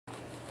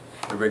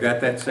Everybody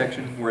got that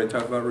section where I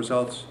talk about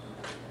results?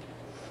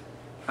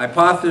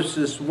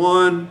 Hypothesis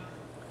 1,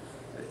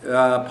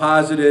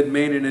 posited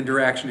main and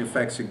interaction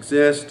effects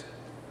exist.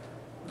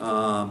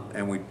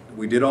 And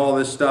we did all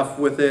this stuff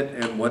with it,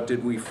 and what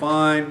did we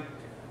find?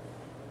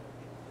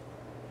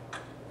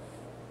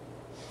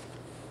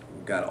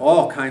 We've got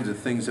all kinds of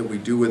things that we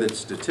do with it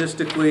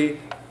statistically.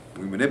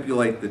 We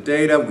manipulate the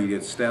data, we do a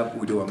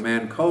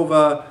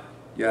Mankova,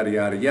 yada,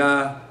 yada,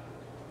 yada.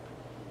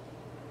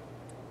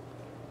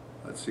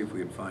 Let's see if we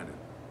can find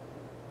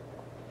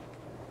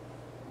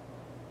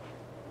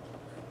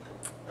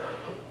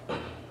it.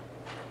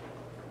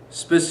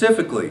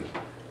 Specifically,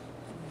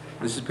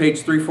 this is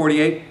page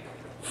 348.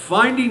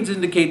 Findings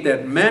indicate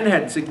that men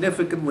had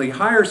significantly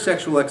higher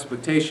sexual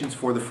expectations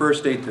for the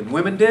first date than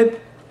women did.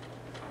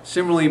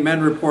 Similarly,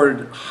 men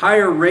reported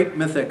higher rape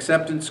myth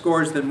acceptance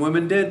scores than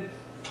women did.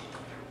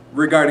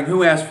 Regarding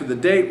who asked for the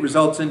date,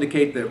 results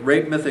indicate that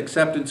rape myth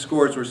acceptance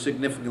scores were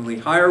significantly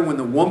higher when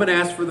the woman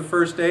asked for the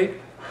first date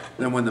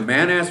than when the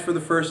man asked for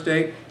the first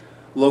date.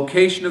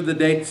 Location of the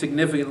date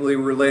significantly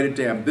related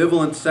to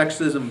ambivalent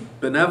sexism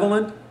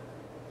benevolent.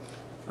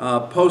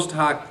 Post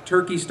hoc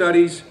Turkey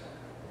studies,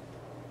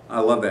 I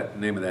love that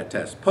name of that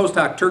test. Post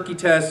hoc Turkey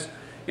tests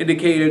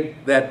indicated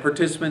that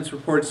participants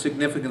reported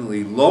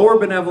significantly lower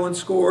benevolent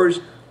scores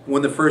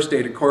when the first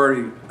date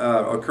occurred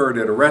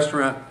at a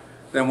restaurant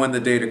than when the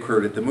date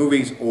occurred at the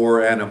movies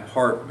or an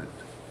apartment.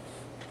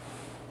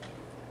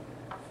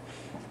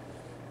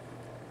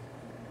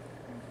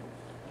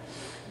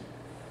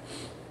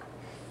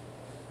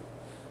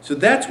 So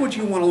that's what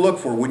you want to look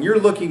for. When you're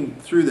looking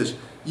through this,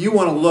 you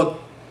want to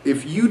look,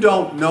 if you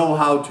don't know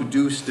how to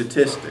do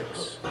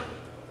statistics,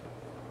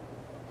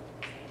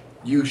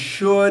 you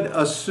should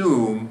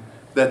assume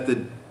that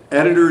the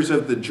editors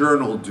of the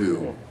journal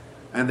do,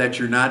 and that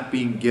you're not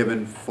being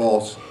given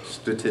false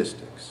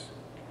statistics.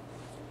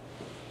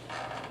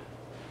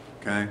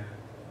 Okay?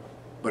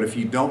 But if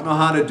you don't know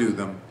how to do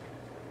them,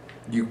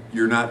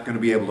 you're not going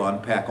to be able to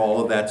unpack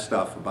all of that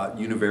stuff about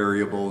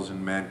univariables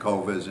and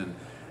Mankovas and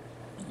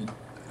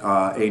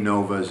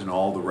ANOVAs and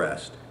all the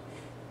rest.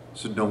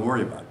 So don't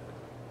worry about it.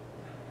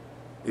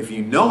 If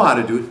you know how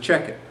to do it,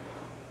 check it.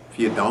 If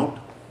you don't,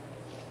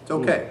 it's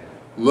okay.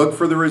 Look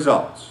for the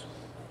results.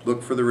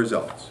 Look for the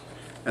results.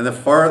 And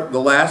the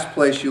last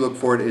place you look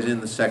for it is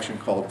in the section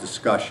called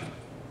discussion.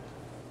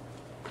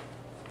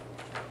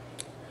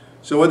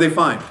 So what did they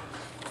find?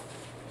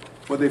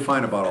 What did they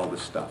find about all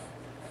this stuff?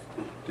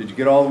 Did you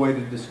get all the way to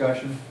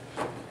discussion?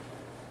 I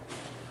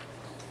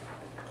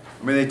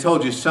mean, they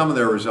told you some of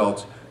their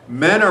results.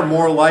 Men are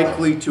more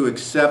likely to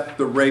accept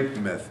the rape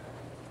myth,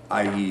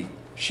 i.e.,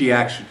 she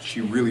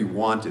really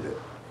wanted it,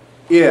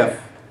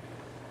 if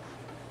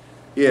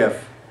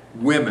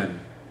women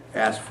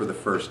ask for the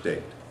first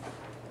date.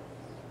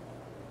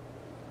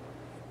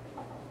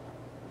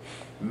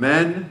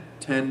 Men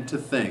tend to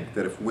think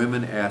that if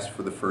women ask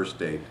for the first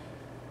date,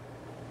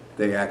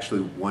 they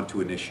actually want to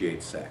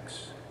initiate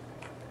sex.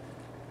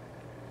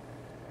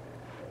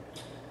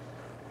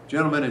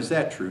 Gentlemen, is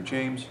that true?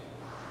 James,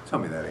 tell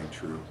me that ain't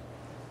true.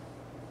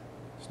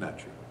 It's not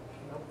true.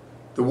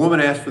 The woman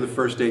asks for the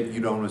first date,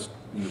 you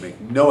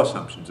make no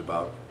assumptions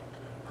about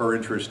her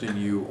interest in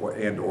you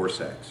or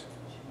sex.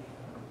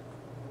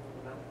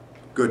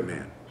 Good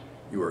man.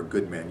 You are a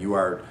good man. You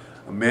are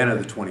a man of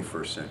the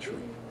 21st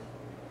century.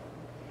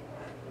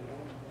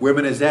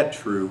 Women, is that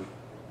true?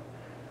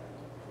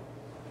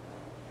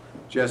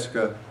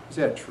 Jessica, is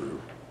that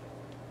true?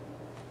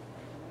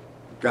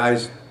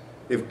 Guys,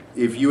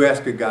 if you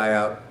ask a guy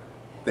out,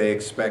 they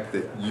expect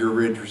that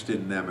you're interested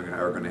in them and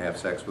are going to have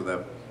sex with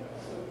them?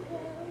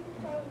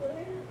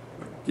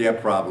 Yeah,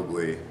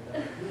 probably.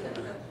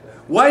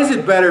 Why is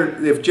it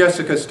better if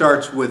Jessica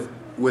starts with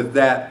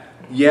that?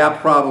 Yeah,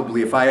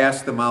 probably. If I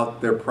ask them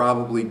out, they're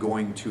probably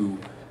going to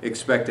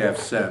expect to have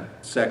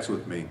sex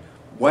with me.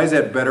 Why is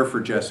that better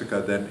for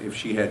Jessica than if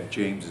she had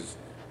James's?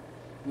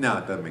 No,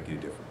 it doesn't make any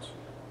difference.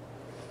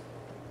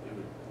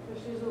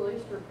 Because she's at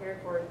least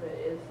prepared for it if it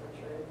is the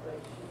truth. Like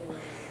she can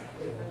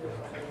defend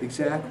herself.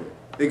 Exactly.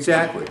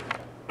 Exactly.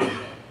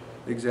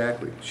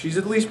 Exactly. She's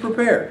at least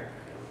prepared.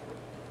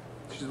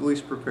 She's at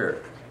least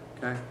prepared.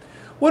 Okay.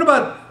 What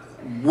about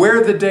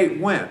where the date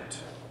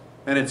went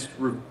and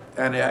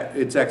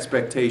its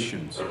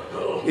expectations?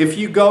 If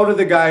you go to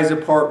the guy's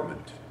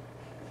apartment,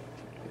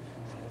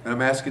 and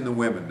I'm asking the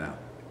women now,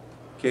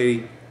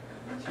 Katie,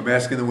 I'm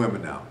asking the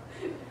women now,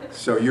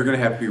 so you're going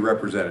to have to be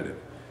representative.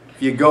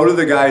 If you go to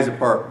the guy's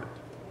apartment,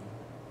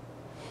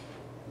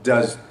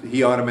 does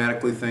he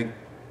automatically think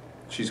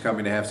she's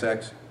coming to have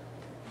sex?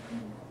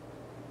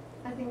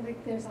 I think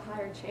that there's a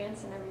higher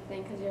chance and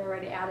everything because you're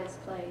already at his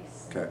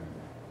place. Okay.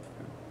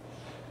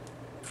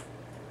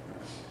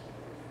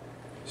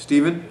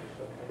 Stephen,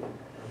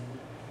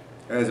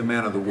 as a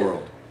man of the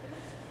world,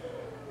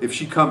 if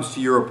she comes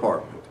to your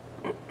apartment,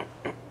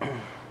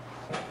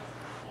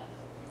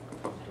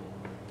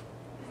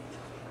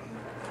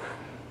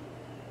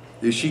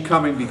 is she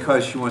coming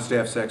because she wants to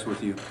have sex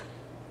with you?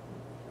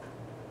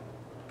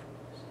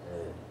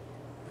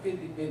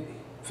 50-50.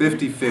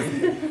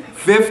 50-50.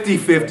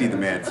 50-50, the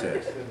man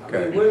says. I mean,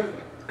 Okay. women,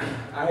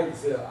 I hate to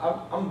say it,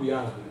 I'm gonna be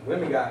honest with you.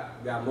 Women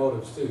got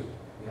motives too. You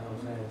know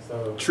what I'm saying?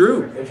 So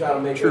True. they try to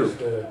make True. us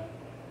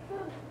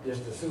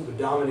just the super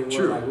dominant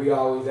True. one, like we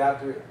always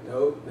after it.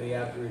 Nope, they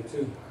after it too.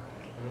 You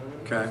know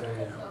what Okay. I'm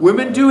saying?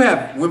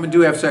 Women do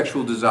have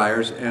sexual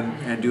desires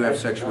and do have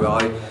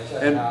sexuality.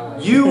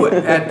 And you,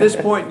 at this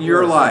point in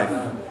your life,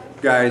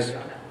 guys,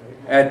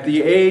 at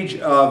the age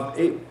of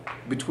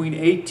between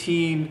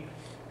 18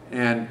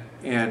 and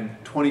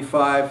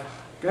 25,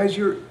 guys,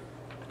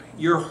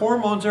 your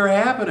hormones are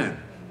happening.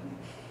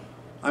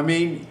 I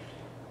mean,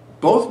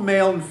 both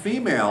male and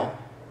female,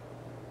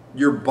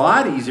 your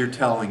bodies are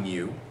telling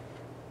you,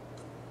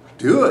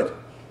 do it.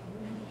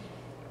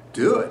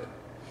 Do it.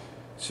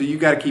 So you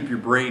got to keep your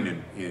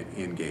brain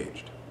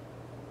engaged.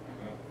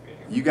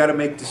 You got to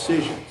make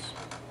decisions.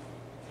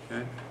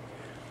 Okay?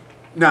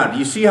 Now, do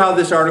you see how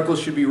this article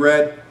should be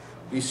read?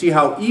 You see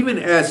how even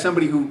as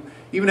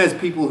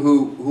people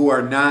who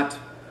are not,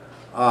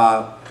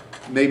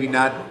 maybe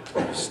not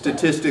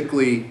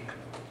statistically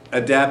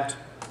adept,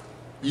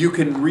 you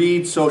can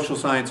read social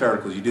science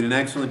articles. You did an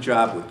excellent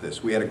job with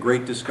this. We had a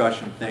great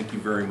discussion. Thank you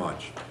very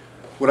much.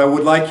 What I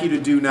would like you to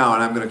do now,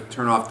 and I'm going to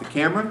turn off the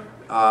camera,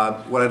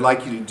 what I'd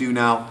like you to do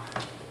now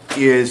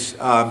is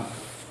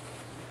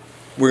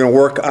we're going to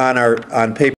work on paper.